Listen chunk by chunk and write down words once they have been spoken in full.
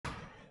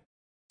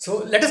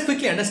So let us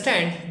quickly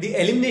understand the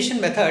elimination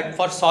method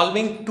for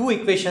solving two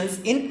equations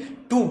in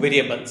two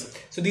variables.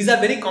 So these are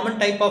very common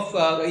type of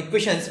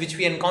equations which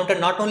we encounter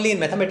not only in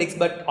mathematics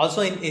but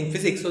also in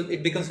physics. So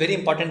it becomes very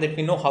important that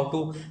we know how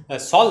to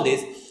solve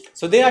this.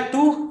 So there are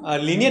two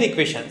linear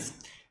equations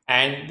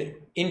and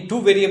in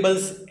two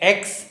variables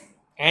x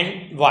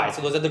and y.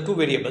 So those are the two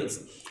variables.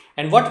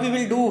 And what we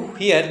will do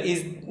here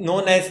is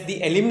known as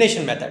the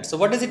elimination method. So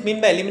what does it mean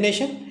by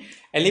elimination?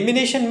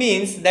 Elimination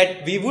means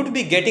that we would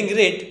be getting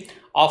rid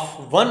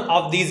of one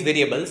of these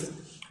variables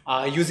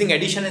using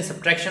addition and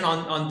subtraction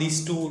on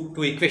these two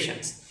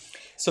equations.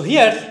 So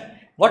here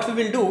what we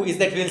will do is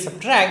that we will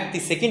subtract the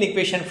second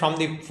equation from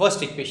the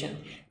first equation,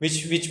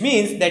 which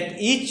means that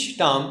each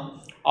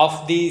term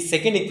of the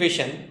second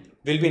equation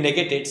will be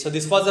negated. So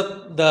this was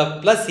the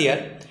plus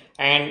here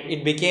and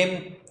it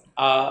became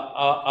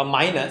a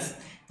minus.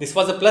 This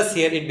was a plus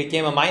here, it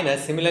became a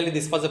minus. Similarly,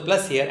 this was a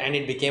plus here and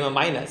it became a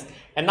minus.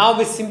 And now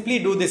we simply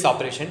do this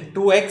operation,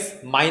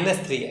 2x minus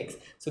 3x.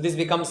 So this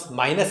becomes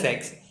minus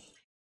x,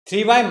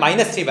 3y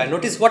minus 3y.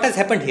 Notice what has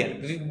happened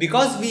here.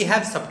 Because we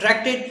have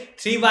subtracted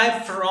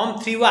 3y from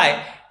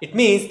 3y, it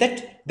means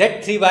that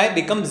 3y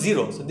becomes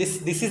 0. So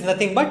this is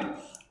nothing but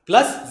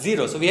plus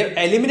 0. So we have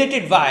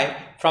eliminated y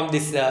from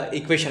this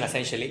equation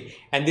essentially.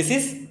 And this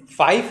is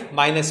 5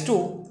 minus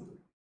 2,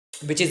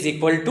 which is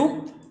equal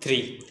to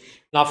 3.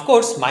 Now, of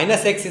course,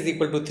 minus x is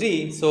equal to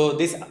 3. So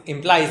this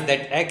implies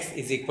that x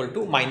is equal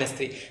to minus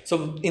 3.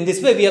 So in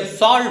this way, we have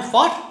solved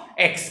for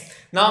x.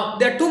 Now,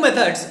 there are two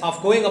methods of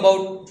going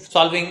about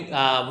solving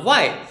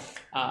y.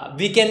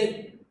 We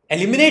can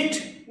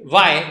eliminate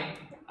y,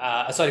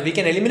 we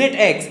can eliminate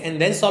x and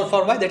then solve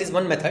for y. That is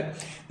one method.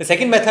 The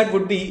second method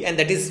would be, and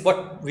that is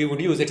what we would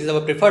use, it is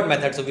our preferred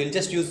method. So we will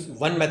just use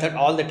one method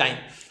all the time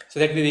so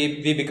that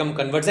we become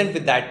conversant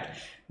with that.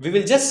 We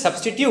will just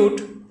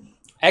substitute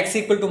x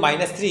equal to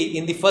minus 3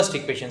 in the first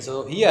equation.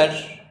 So here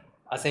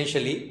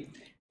essentially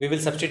we will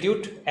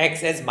substitute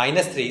x as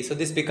minus 3. So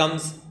this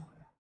becomes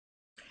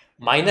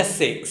minus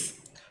 6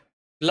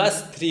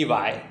 plus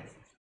 3y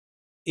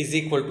is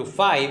equal to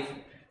 5,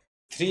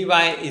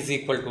 3y is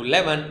equal to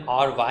 11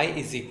 or y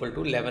is equal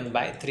to 11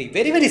 by 3.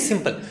 Very, very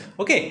simple.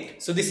 Okay,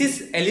 so this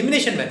is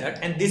elimination method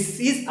and this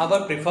is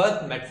our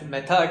preferred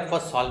method for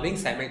solving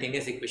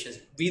simultaneous equations,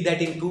 be that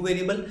in two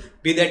variable,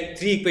 be that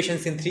three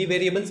equations in three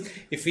variables.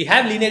 If we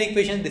have linear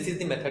equation, this is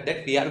the method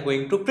that we are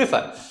going to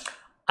prefer.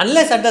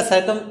 Unless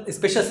under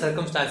special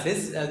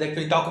circumstances that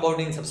we'll talk about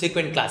in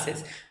subsequent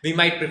classes, we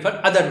might prefer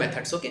other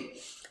methods. Okay,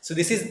 so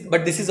this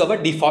is our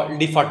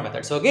default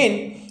method. So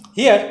again,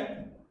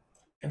 here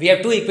we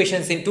have two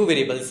equations in two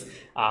variables.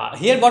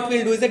 Here what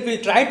we'll do is that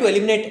we'll try to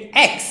eliminate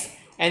x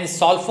and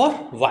solve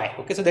for y.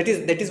 Okay, so that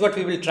is what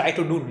we will try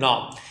to do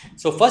now.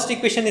 So first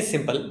equation is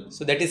simple.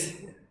 So that is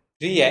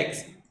 3x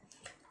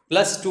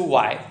plus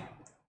 2y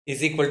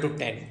is equal to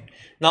 10.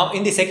 Now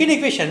in the second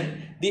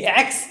equation, the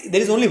x,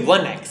 there is only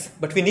one x,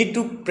 but we need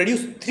to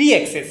produce three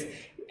x's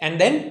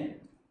and then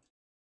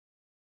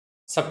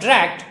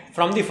subtract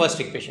from the first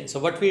equation. So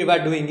what we are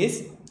doing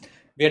is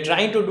we are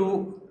trying to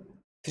do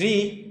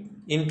 3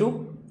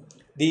 into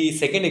the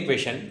second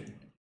equation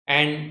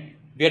and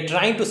we are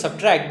trying to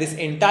subtract this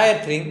entire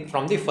thing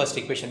from the first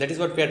equation. That is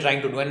what we are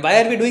trying to do. And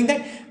why are we doing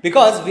that?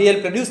 Because we will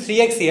produce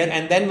 3x here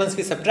and then once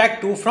we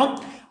subtract 2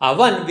 from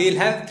 1, we will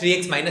have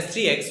 3x minus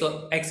 3x.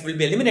 So x will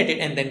be eliminated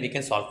and then we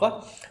can solve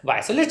for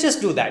y. So let's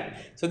just do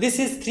that. So this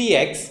is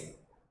 3x.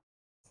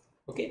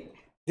 Okay.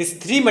 This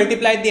 3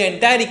 multiplied the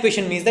entire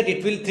equation means that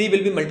 3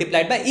 will be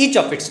multiplied by each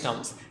of its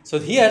terms. So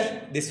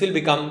here this will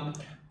become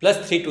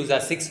plus 3 to the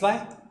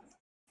 6y.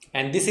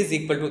 And this is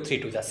equal to 3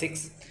 to the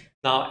 6.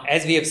 Now,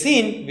 as we have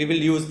seen, we will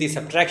use the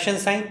subtraction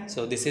sign.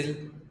 So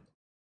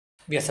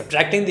we are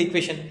subtracting the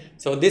equation.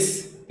 So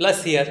this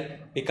plus here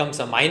becomes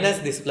a minus,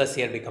 this plus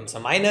here becomes a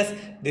minus,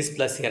 this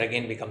plus here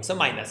again becomes a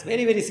minus.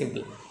 Very, very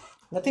simple.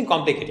 Nothing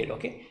complicated,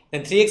 okay?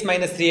 Then 3x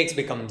minus 3x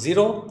becomes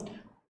 0.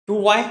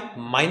 2y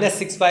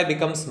minus 6y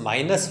becomes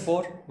minus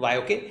 4y,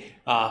 okay?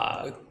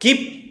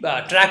 Keep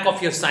track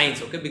of your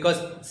signs, okay?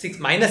 Because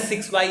minus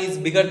 6y is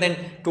bigger than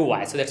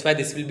 2y. So that's why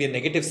this will be a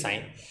negative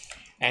sign.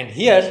 And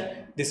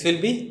here this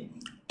will be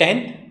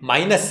 10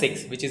 minus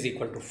 6, which is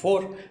equal to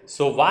 4.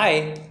 So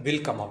y will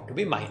come out to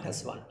be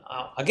minus 1.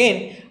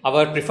 Again,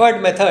 our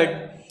preferred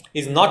method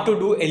is not to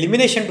do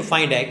elimination to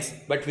find x,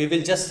 but we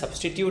will just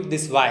substitute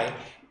this y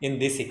in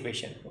this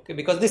equation, okay,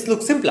 because this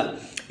looks simpler.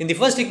 In the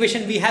first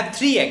equation we have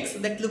 3x, so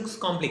that looks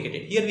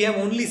complicated. Here we have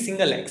only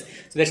single x,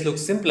 so that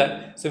looks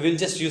simpler. So we'll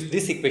just use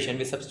this equation,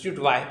 we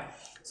substitute y.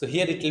 So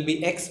here it will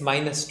be x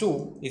minus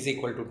 2 is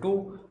equal to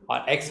 2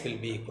 or x will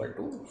be equal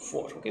to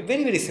 4. Okay,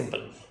 very, very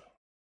simple.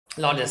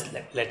 Now just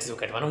let's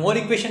look at one more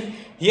equation.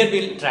 Here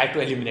we'll try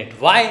to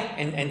eliminate y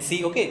and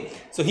see. Okay,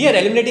 so here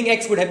eliminating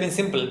x would have been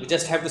simple. We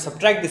just have to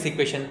subtract this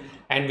equation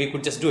and we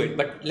could just do it.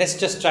 But let's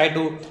just try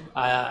to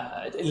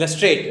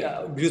illustrate,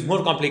 use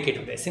more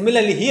complicated way.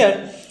 Similarly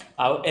here,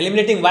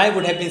 eliminating y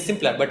would have been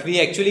simpler, but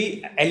we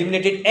actually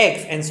eliminated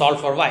x and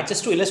solved for y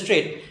just to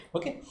illustrate.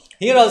 Okay,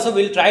 here also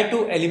we'll try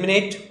to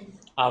eliminate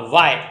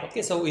y.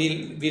 Okay, so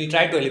we'll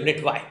try to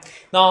eliminate y.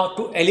 Now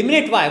to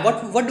eliminate y,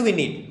 what do we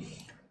need?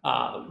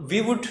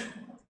 We would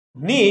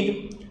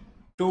need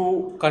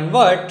to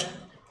convert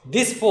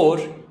this 4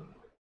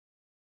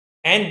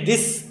 and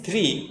this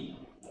 3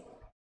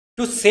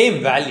 to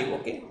same value.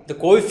 Okay, the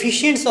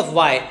coefficients of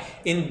y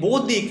in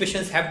both the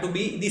equations have to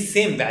be the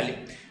same value.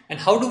 And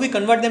how do we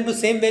convert them to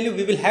same value?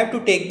 We will have to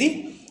take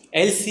the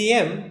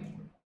LCM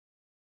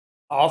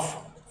of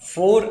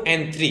 4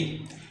 and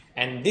 3,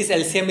 and this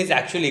LCM is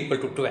actually equal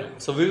to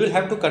 12. So we will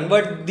have to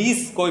convert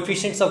these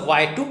coefficients of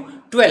y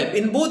to 12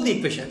 in both the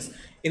equations.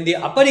 In the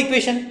upper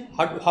equation,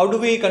 how do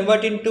we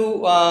convert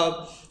into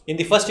in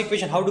the first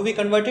equation, how do we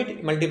convert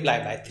it?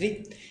 Multiply by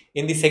 3.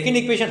 In the second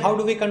equation, how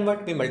do we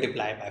convert? We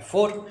multiply by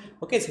 4.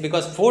 Okay, so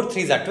because 4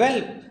 3s are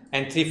 12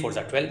 and 3 4s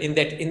are 12.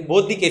 In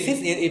both the cases,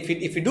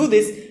 if we do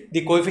this,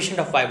 the coefficient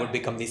of y would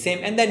become the same,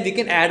 and then we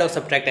can add or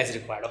subtract as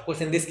required. Of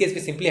course, in this case, we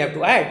simply have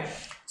to add.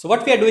 So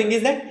what we are doing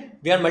is that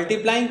we are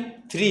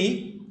multiplying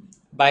 3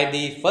 by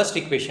the first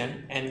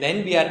equation, and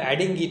then we are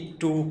adding it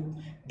to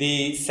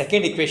the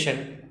second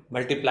equation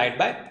multiplied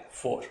by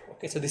 4.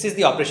 Okay, so this is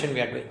the operation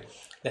we are doing.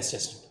 Let's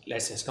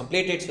just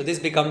complete it. So this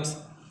becomes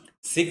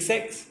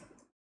 6x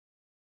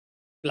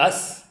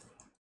plus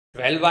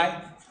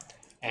 12y,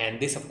 and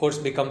this of course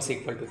becomes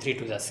equal to 3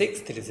 to the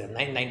 6, 3 is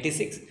 9,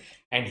 96,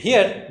 and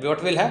here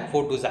what we'll have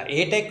 4 to the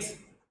 8x,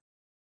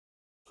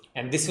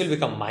 and this will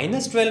become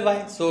minus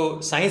 12y.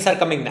 So signs are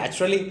coming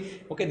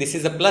naturally. Okay, this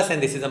is a plus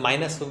and this is a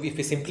minus, so if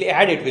we simply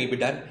add it, will be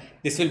done.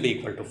 This will be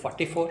equal to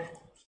 44.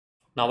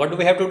 Now what do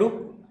we have to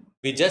do?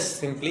 We just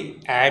simply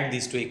add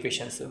these two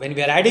equations. When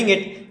we are adding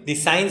it, the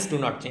signs do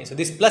not change. So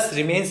this plus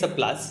remains a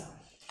plus,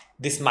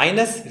 this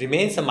minus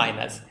remains a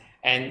minus,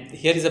 and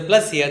here is a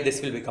plus here,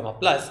 this will become a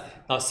plus.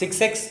 Now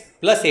 6x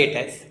plus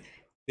 8x,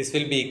 this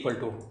will be equal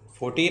to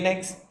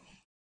 14x.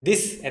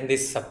 This and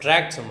this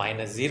subtract, so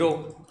minus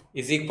 0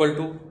 is equal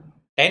to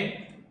 10,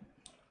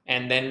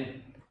 and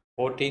then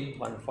 14,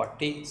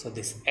 140, so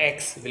this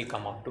x will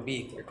come out to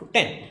be equal to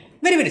 10.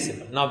 Very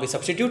simple. Now we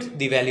substitute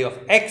the value of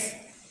x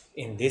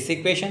in this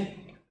equation,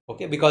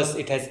 okay, because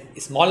it has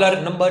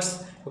smaller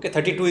numbers. Okay,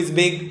 32 is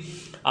big,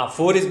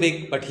 4 is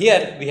big, but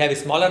here we have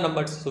smaller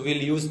numbers, so we'll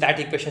use that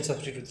equation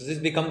substitute. So this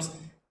becomes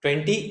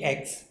 20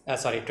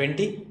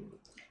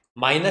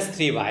 minus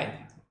 3y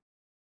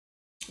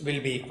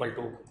will be equal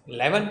to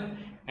 11,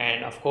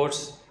 and of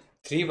course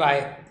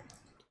 3y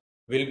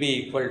will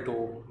be equal to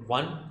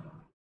 1.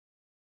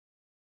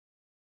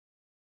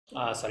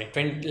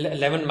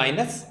 11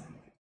 minus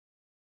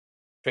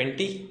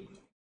 20,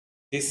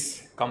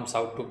 this comes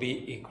out to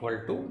be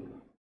equal to,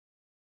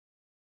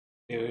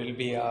 it will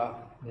be a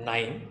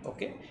 9.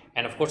 Okay,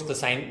 and of course the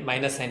sign,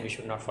 minus sign, we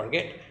should not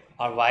forget,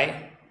 or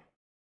y.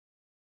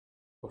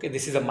 Okay,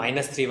 this is a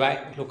minus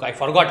 3y. Look, I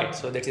forgot it,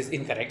 so that is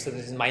incorrect. So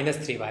this is minus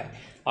 3y,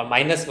 or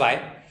minus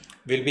y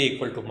will be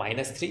equal to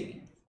minus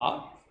 3,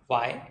 or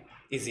y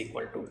is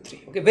equal to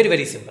 3. Okay,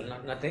 very simple,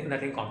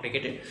 nothing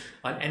complicated,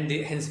 and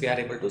hence we are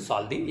able to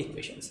solve the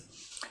equations.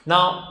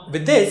 Now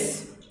with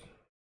this,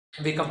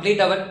 we complete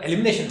our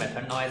elimination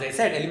method. Now, as I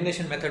said,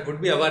 elimination method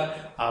would be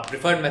our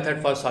preferred method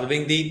for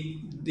solving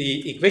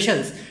the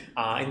equations.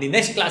 In the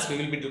next class, we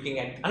will be looking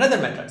at another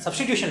method,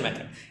 substitution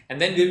method, and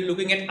then we will be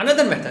looking at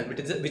another method,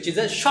 which is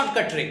a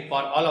shortcut trick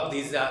for all of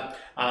these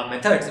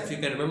methods. If you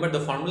can remember the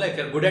formula, if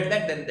you are good at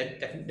that, then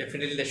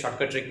definitely the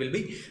shortcut trick will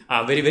be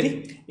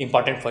very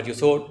important for you.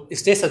 So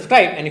stay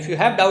subscribed, and if you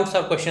have doubts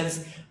or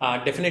questions,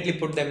 definitely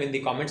put them in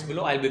the comments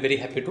below. I'll be very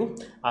happy to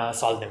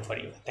solve them for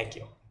you. Thank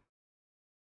you.